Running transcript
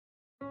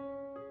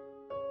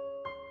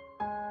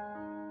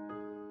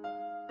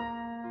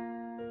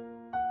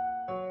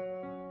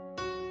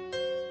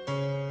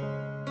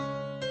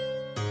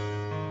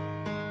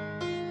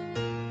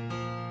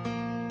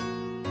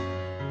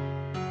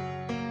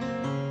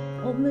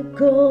On a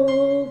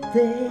cold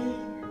day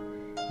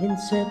in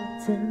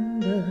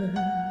September,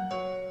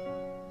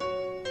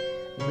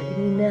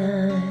 rainy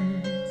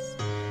nights,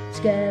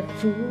 sky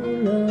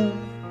full of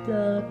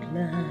dark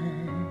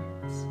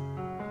lights,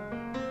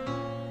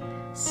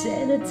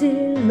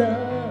 sanity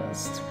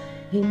lost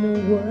in a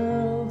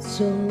world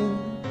so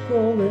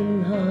cold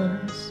and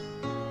harsh.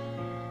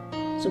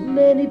 So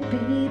many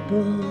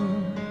people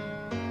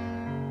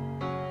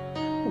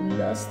who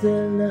lost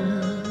their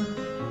love,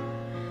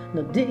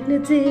 no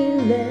dignity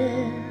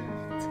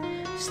left,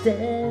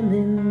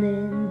 standing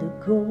in the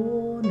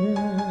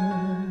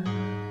corner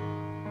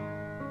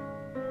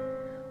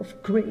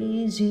of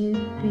crazy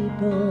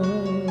people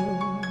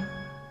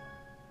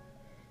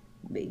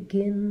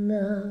making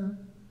up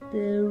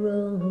their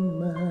own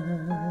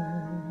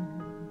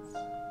minds,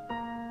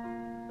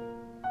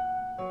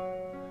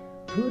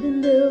 putting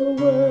the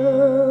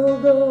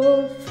world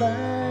on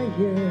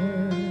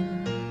fire.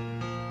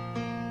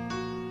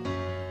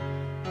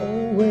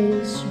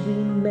 Always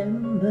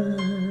remember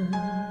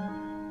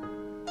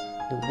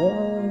the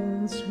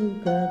ones who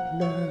got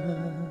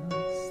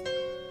lost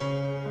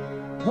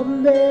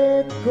on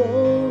that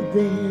cold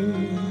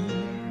day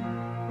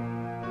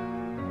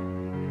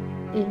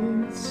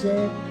in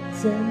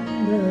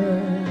September.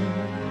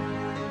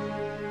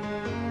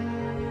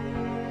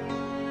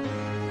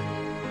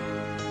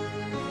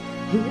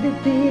 Hear the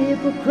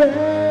people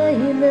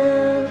crying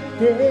out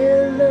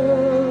their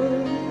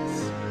lungs,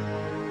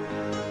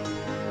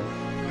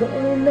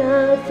 calling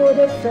out for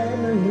their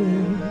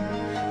family,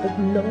 but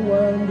no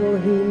one will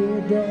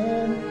hear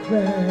them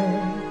cry,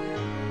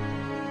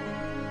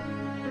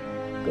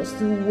 'cause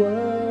the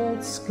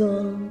world's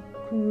gone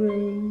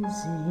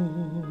crazy.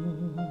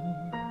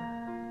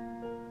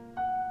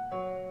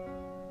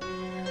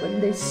 When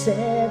they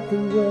set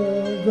the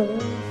world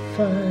on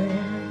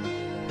fire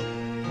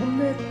on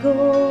that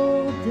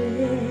cold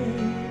day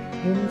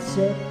in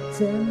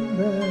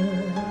September,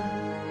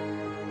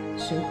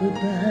 so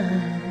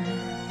goodbye,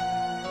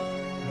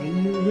 may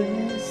you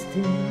rest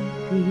in